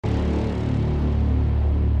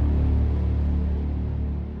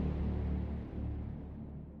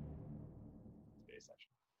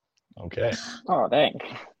Okay. Oh, dang.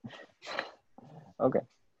 Okay.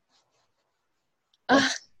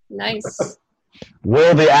 Nice.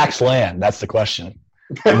 Will the axe land? That's the question.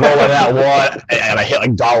 Rolling that one, and I hit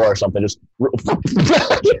like dollar or something. Just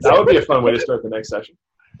That would be a fun way to start the next session.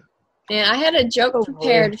 Yeah, I had a joke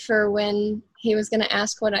prepared for when he was going to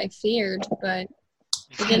ask what I feared, but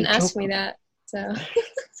he didn't ask me that. So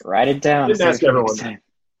Write it down. Didn't ask everyone. Time.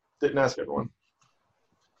 Didn't ask everyone.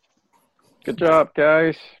 Good job,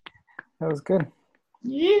 guys. That was good.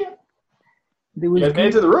 Yeah. It was You guys made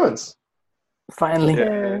it to the ruins. Finally.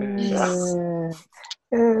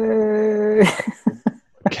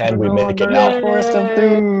 Can we make it now? Forest of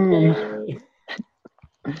Doom.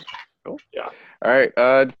 Cool. Yeah. All right.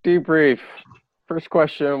 Debrief. First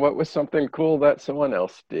question: what was something cool that someone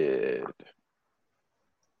else did?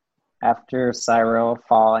 After Cyril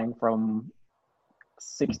falling from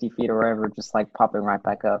 60 feet or whatever, just like popping right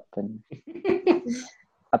back up, and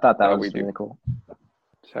I thought that was really cool.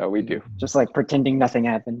 That's how we do. Just like pretending nothing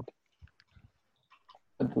happened.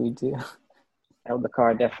 What do we do?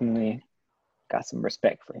 Eldacar definitely got some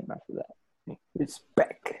respect for him after that.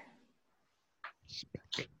 Respect.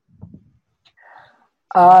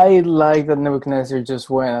 I like that Nebuchadnezzar just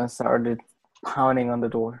went and started pounding on the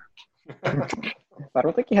door. I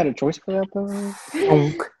don't think he had a choice for that though.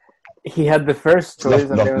 He had the first choice.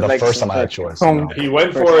 and there was The first time I had a choice. He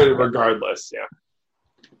went for it regardless, yeah.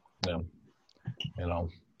 Yeah. You know.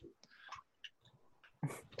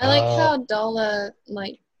 I like how Dala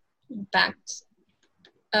backed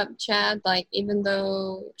up Chad. Like, even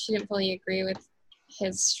though she didn't fully agree with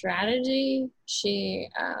his strategy, she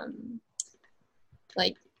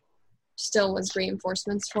still was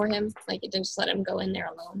reinforcements for him. Like, it didn't just let him go in there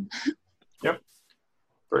alone. Yep.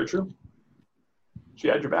 Very true. She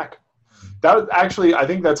had your back. That was actually, I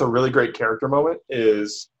think that's a really great character moment,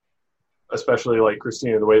 is especially like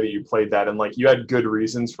Christina, the way that you played that, and like you had good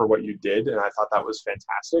reasons for what you did, and I thought that was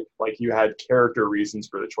fantastic. Like, you had character reasons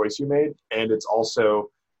for the choice you made, and it's also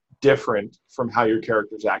different from how your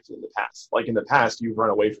characters acted in the past. Like, in the past, you've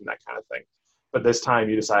run away from that kind of thing, but this time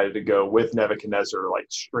you decided to go with Nebuchadnezzar like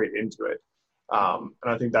straight into it, and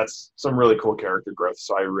I think that's some really cool character growth.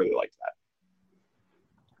 So I really liked that.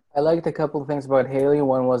 I liked a couple of things about Haley.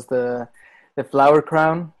 One was the flower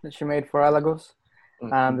crown that she made for Alagos.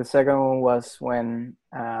 Mm-hmm. And the second one was when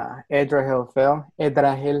Edrahel fell,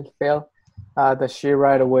 that she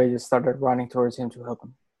right away just started running towards him to help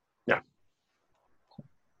him. Yeah.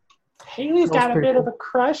 Haley's got a bit of a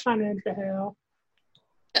crush on Edrahel.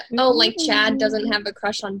 Oh, like Chad doesn't have a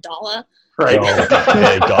crush on Dala? Right. No,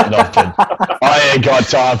 I ain't got nothing. I ain't got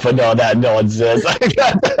time for no that nonsense.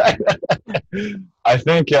 I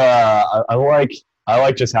think I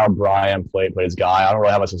like just how Brian played his guy. I don't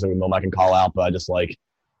really have a specific moment I can call out, but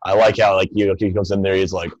I like how like he comes in there.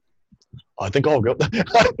 He's like, I think I'll go.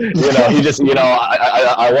 He just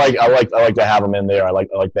I like to have him in there. I like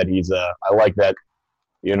that he's I like that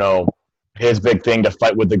his big thing to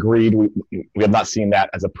fight with the greed. We have not seen that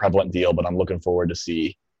as a prevalent deal, but I'm looking forward to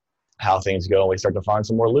see how things go and we start to find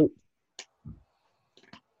some more loot.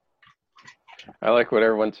 I like what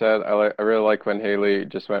everyone said. I really like when Haley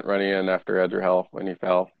just went running in after Edrahel when he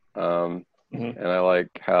fell. And I like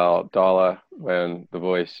how Dala, when the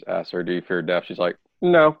voice asked her, "Do you fear death?" she's like,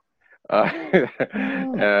 "No."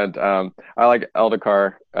 And I like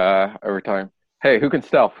Eldacar every time. Hey, who can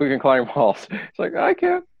stealth? Who can climb walls? It's like, I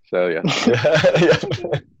can't. So yeah.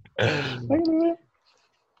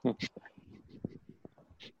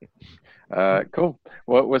 Cool.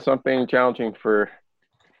 What was something challenging for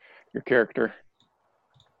your character?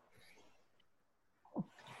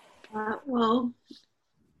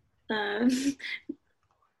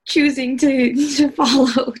 Choosing to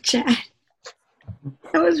follow Chad.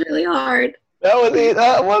 That was really hard. That was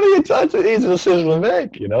that's an easy decision to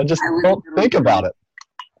make. Just don't think about it.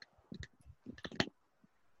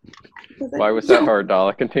 Why was that hard,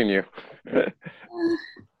 Dala? Continue. It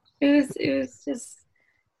was just,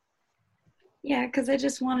 because I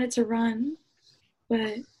just wanted to run,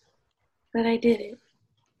 but I did it,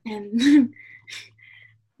 and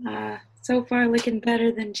so far looking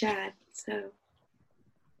better than Chad. So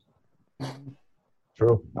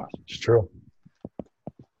true, it's true.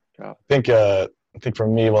 I think for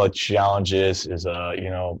me, one of the challenges is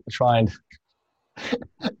trying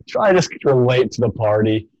to just relate to the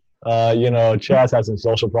party. Chaz has some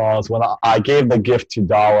social problems. When I gave the gift to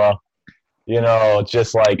Dala,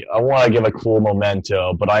 just like I want to give a cool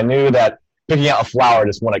memento, but I knew that picking out a flower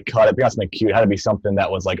just want to cut it. Picking out something cute, it had to be something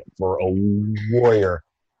that was like for a warrior.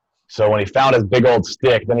 So when he found his big old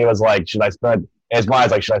stick, then he was like, should I spend in his mind,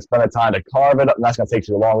 it's like, should I spend the time to carve it up? And that's going to take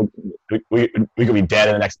too long. We could be dead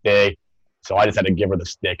in the next day. So I just had to give her the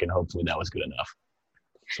stick, and hopefully that was good enough.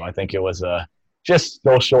 So I think it was just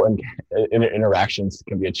social interactions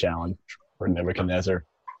can be a challenge for Nebuchadnezzar.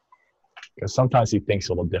 Because sometimes he thinks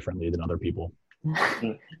a little differently than other people.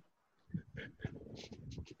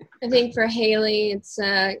 I think for Haley, it's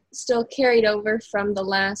still carried over from the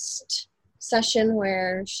last session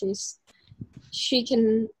where she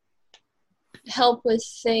can help with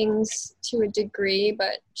things to a degree,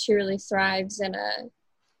 but she really thrives in a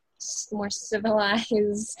more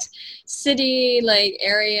civilized city like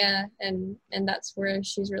area, and that's where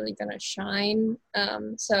she's really gonna shine.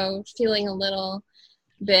 So feeling a little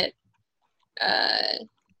bit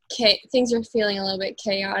things are feeling a little bit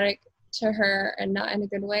chaotic to her, and not in a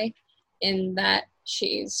good way, in that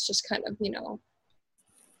she's just kind of,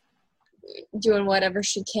 doing whatever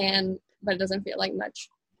she can, but it doesn't feel like much.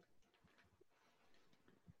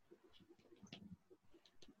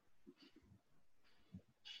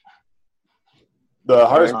 The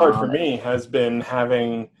hardest part for me has been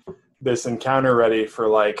having this encounter ready for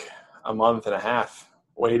like a month and a half,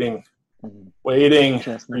 waiting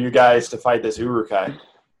for you guys to fight this Urukai,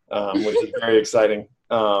 which is very exciting.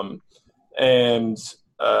 And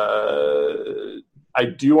I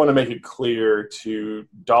do want to make it clear to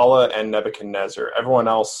Dala and Nebuchadnezzar, everyone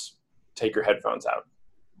else, take your headphones out.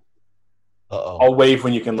 Uh-oh. I'll wave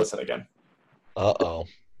when you can listen again. Uh-oh.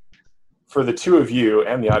 For the two of you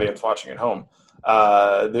and the audience watching at home,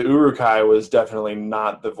 the Urukai was definitely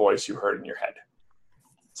not the voice you heard in your head.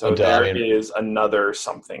 So there is another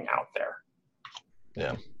something out there.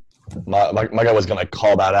 Yeah. My guy was going to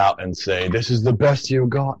call that out and say, this is the best you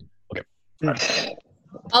got. Okay.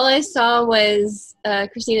 All I saw was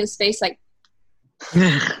Christina's face like...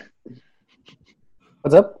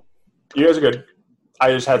 What's up? You guys are good.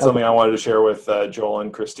 I just had something I wanted to share with Joel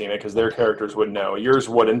and Christina because their characters would know. Yours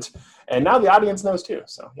wouldn't. And now the audience knows too.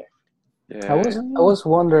 So, yeah. I was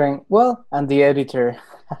wondering, and the editor.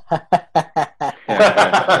 You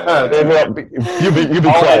be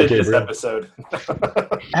I'll quiet, edit this Gabriel. episode.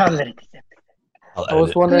 I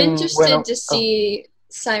was wondering. I'm interested to see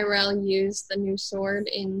Cyrell use the new sword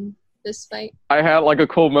in this fight. I had like a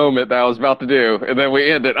cool moment that I was about to do, and then we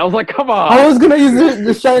ended. I was like, "Come on!" I was gonna use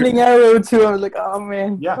the shining arrow too. I was like, "Oh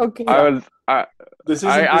man, Yeah. okay." I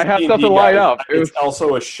have D&D, stuff to line guys. up. It's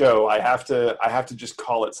also a show. I have to just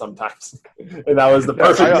call it sometimes, and that was the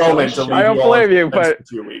perfect moment to leave. I don't blame you, but for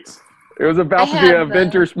 2 weeks. It was about to be an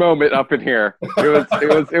Avengers moment up in here. It was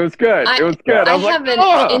good. It was good. I was have like,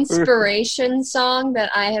 an inspiration song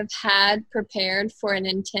that I have had prepared for an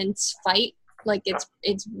intense fight. Like it's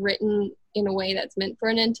written in a way that's meant for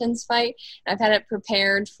an intense fight. I've had it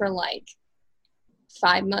prepared for like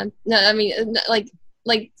 5 months. No, I mean like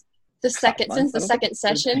the second since the second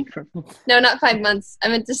session. No, not 5 months. I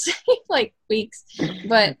meant to say like weeks.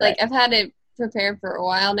 But like I've had it prepared for a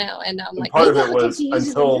while now, and I'm like, part of it was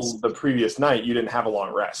until the previous night you didn't have a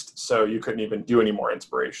long rest, so you couldn't even do any more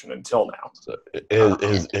inspiration until now. So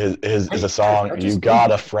is a song "You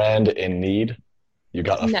Got a Friend in Need"? You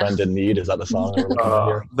got a friend in need. Is that the song we're looking at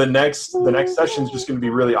here? The next session is just going to be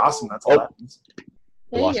really awesome. That's all that happens.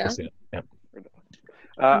 There you go. Yep.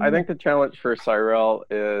 I think the challenge for Cyrell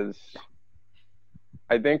is,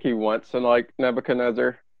 I think he wants to like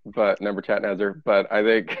Nebuchadnezzar, but I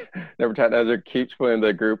think Nebuchadnezzar keeps putting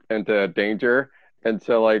the group into danger, and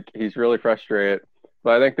so like he's really frustrated.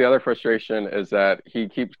 But I think the other frustration is that he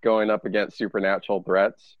keeps going up against supernatural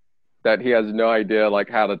threats that he has no idea like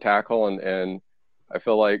how to tackle, and I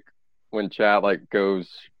feel like when Chad like goes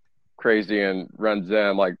crazy and runs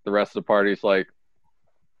in, like the rest of the party's like,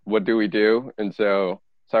 what do we do? And so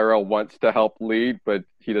Cyrell wants to help lead, but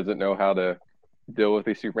he doesn't know how to deal with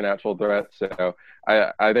these supernatural threats. So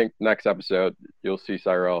I think next episode you'll see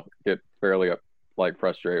Cyrell get fairly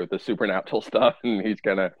frustrated with the supernatural stuff, and he's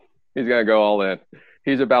gonna go all in.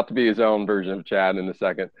 He's about to be his own version of Chad in a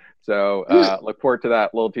second. So look forward to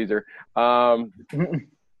that little teaser.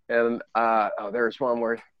 And there's one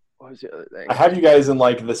more. What was the other thing? I have you guys in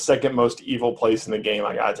like the second most evil place in the game.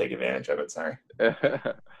 I gotta take advantage of it. Sorry.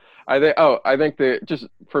 I think that just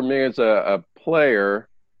for me as a player,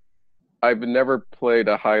 I've never played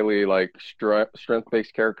a highly like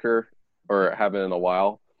strength-based character, or haven't in a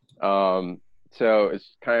while. So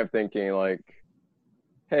it's kind of thinking like,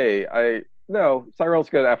 hey, Cyrell's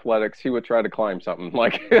good at athletics. He would try to climb something.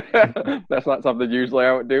 Like that's not something usually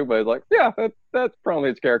I would do, but it's like, yeah, that's probably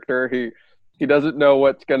his character. he doesn't know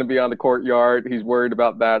what's going to be on the courtyard. He's worried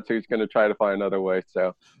about that, so he's going to try to find another way.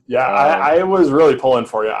 So yeah, I was really pulling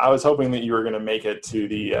for you. I was hoping that you were going to make it to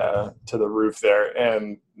the roof there,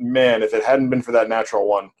 and man, if it hadn't been for that natural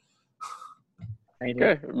one.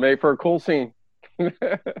 Okay, made for a cool scene. It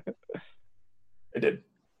did.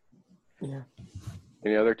 Yeah.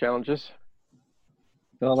 Any other challenges?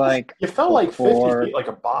 Feel like You felt like 50 before- feet like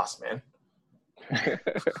a boss, man.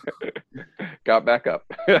 Got back up.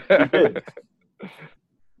 You did.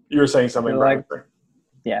 You were saying something, Feel Brian.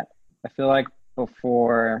 I feel like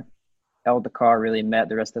before Eldakar really met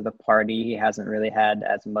the rest of the party, he hasn't really had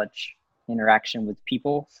as much interaction with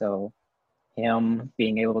people. So him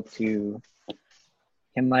being able to,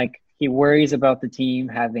 he worries about the team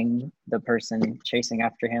having the person chasing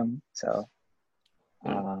after him. So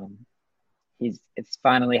it's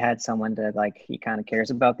finally had someone to he kind of cares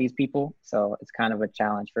about these people. So it's kind of a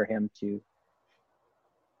challenge for him to,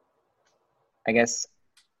 I guess,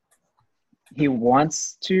 he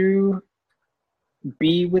wants to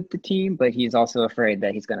be with the team, but he's also afraid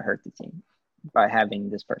that he's going to hurt the team by having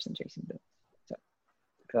this person chasing them. So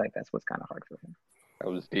I feel like that's what's kind of hard for him. That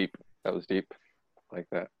was deep. Like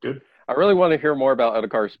that. Good. I really want to hear more about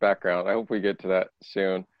Edakar's background. I hope we get to that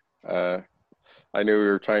soon. I knew we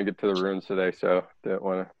were trying to get to the runes today, so didn't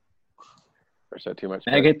want to push that too much.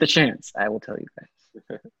 When I get the chance, I will tell you guys.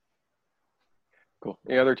 Cool.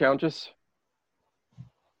 Any other challenges?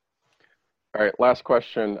 All right, last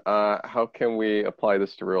question. How can we apply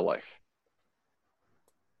this to real life?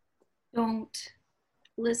 Don't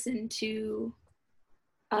listen to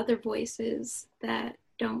other voices that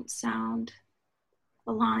don't sound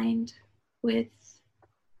aligned with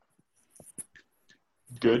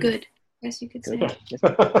good, I guess you could say.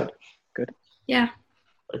 Good. Yeah.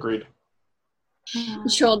 Agreed.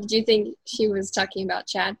 Joel, did you think she was talking about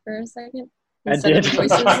Chad for a second? I Instead of did.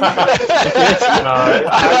 voices? I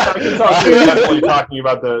can tell you're definitely talking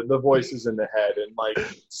about the voices in the head, and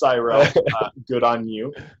Cyrell, good on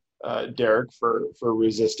you, Derek, for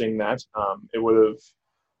resisting that. It would have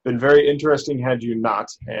been very interesting had you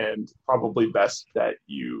not, and probably best that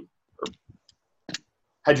you, or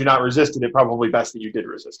had you not resisted it, probably best that you did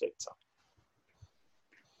resist it. So.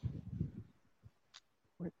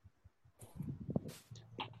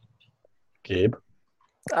 Gabe?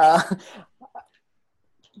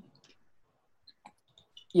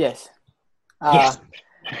 Yes. Yes.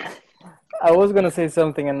 I was going to say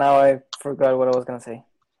something, and now I forgot what I was going to say.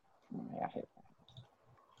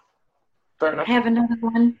 Fair I enough. have another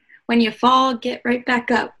one. When you fall, get right back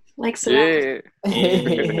up. Like Salah.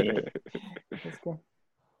 Yeah. That's good.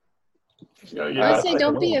 I would say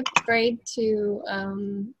don't be afraid to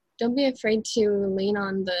lean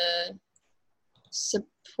on the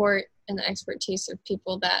support and the expertise of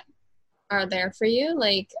people that are there for you.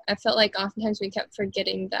 I felt like oftentimes we kept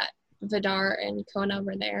forgetting that Vidar and Kona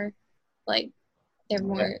were there. They're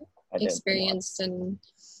more experienced in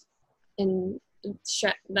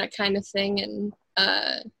that kind of thing, and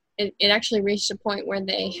it actually reached a point where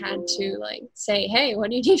they had to say, "Hey, what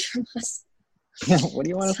do you need from us?" What do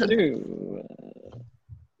you want us to do?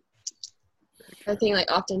 I think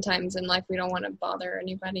oftentimes in life we don't want to bother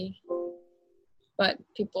anybody, but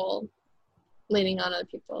people leaning on other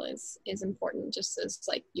people is important, just as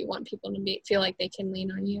you want people to feel like they can lean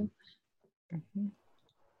on you. Mm-hmm.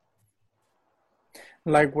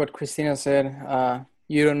 Like what Christina said,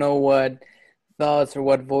 you don't know what thoughts or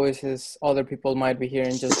what voices other people might be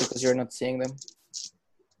hearing just because you're not seeing them.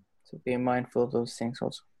 So be mindful of those things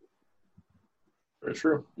also. Very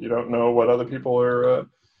true. You don't know what other people are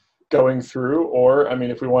going through, or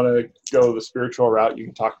if we want to go the spiritual route, you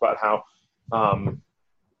can talk about how,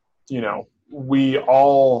 we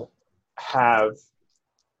all have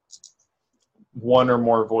one or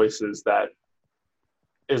more voices that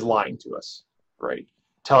is lying to us, right?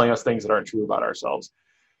 Telling us things that aren't true about ourselves.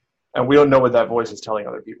 And we don't know what that voice is telling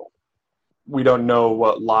other people. We don't know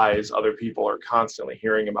what lies other people are constantly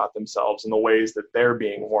hearing about themselves, and the ways that they're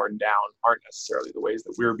being worn down aren't necessarily the ways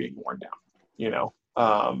that we're being worn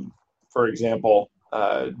down. For example,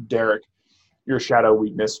 Derek, your shadow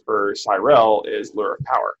weakness for Cyrell is lure of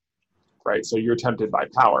power, right? So you're tempted by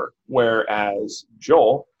power, whereas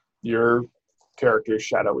Joel, your character's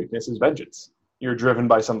shadow weakness is vengeance. You're driven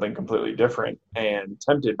by something completely different and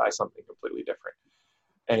tempted by something completely different.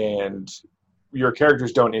 And your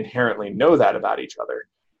characters don't inherently know that about each other.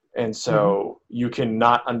 And so you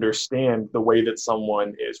cannot understand the way that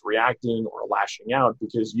someone is reacting or lashing out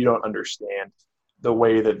because you don't understand the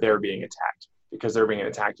way that they're being attacked, because they're being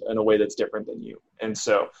attacked in a way that's different than you. And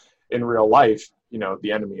so in real life,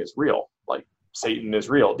 the enemy is real. Satan is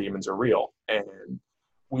real, demons are real. And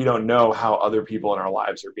we don't know how other people in our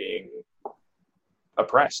lives are being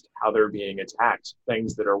oppressed, how they're being attacked,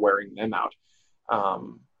 things that are wearing them out,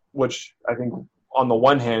 which I think on the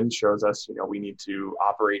one hand shows us, we need to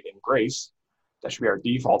operate in grace. That should be our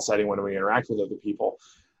default setting when we interact with other people.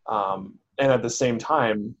 And at the same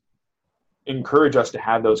time, encourage us to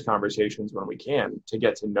have those conversations when we can, to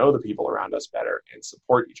get to know the people around us better and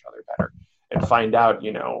support each other better and find out,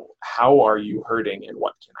 how are you hurting and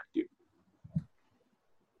what can I do?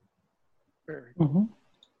 Mm-hmm.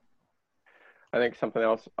 I think something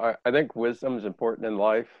else, I think wisdom is important in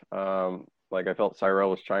life. Like I felt Cyril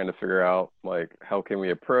was trying to figure out, like, how can we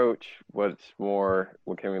approach, what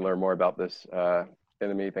can we learn more about this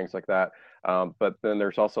enemy, things like that. But then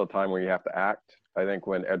there's also a time where you have to act. I think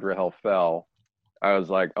when Edrahel fell, I was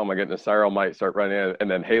like, oh my goodness, Cyril might start running in,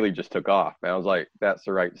 and then Haley just took off. And I was like, that's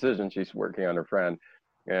the right decision. She's working on her friend.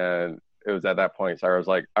 And it was at that point, Cyril was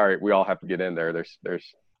like, all right, we all have to get in there.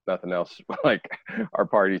 There's nothing else. Like, our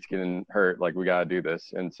party's getting hurt. Like, we got to do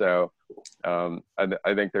this. And so I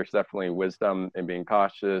think there's definitely wisdom in being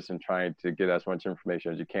cautious and trying to get as much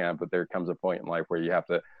information as you can. But there comes a point in life where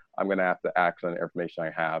I'm going to have to act on the information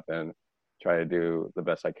I have and try to do the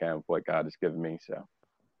best I can with what God has given me. So.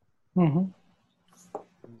 Mm-hmm.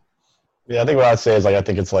 Yeah, I think what I'd say is, like, I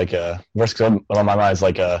think it's like a verse on my mind is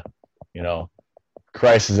like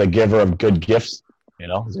Christ is a giver of good gifts.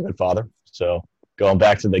 He's a good father. So going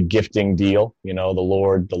back to the gifting deal, the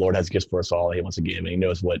Lord has gifts for us all. He wants to give, and He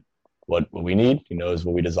knows what we need. He knows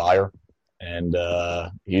what we desire, and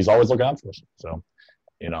He's always looking out for us. So,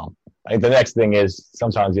 I think the next thing is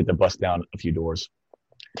sometimes you have to bust down a few doors.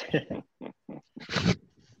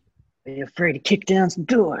 Are you afraid to kick down some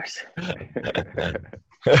doors?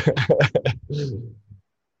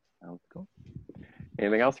 Cool.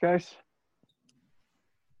 Anything else, guys?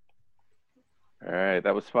 All right,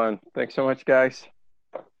 that was fun. Thanks so much, guys.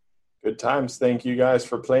 Good times. Thank you guys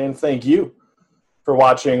for playing. Thank you for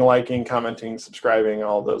watching, liking, commenting, subscribing,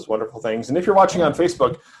 all those wonderful things. And if you're watching on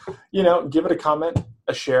Facebook, give it a comment,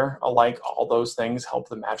 a share, a like. All those things help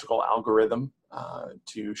the magical algorithm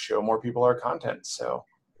to show more people our content. So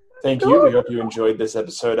thank you. We hope you enjoyed this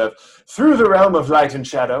episode of Through the Realm of Light and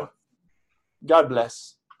Shadow. God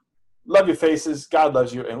bless. Love your faces. God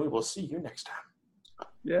loves you. And we will see you next time.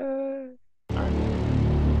 Yay.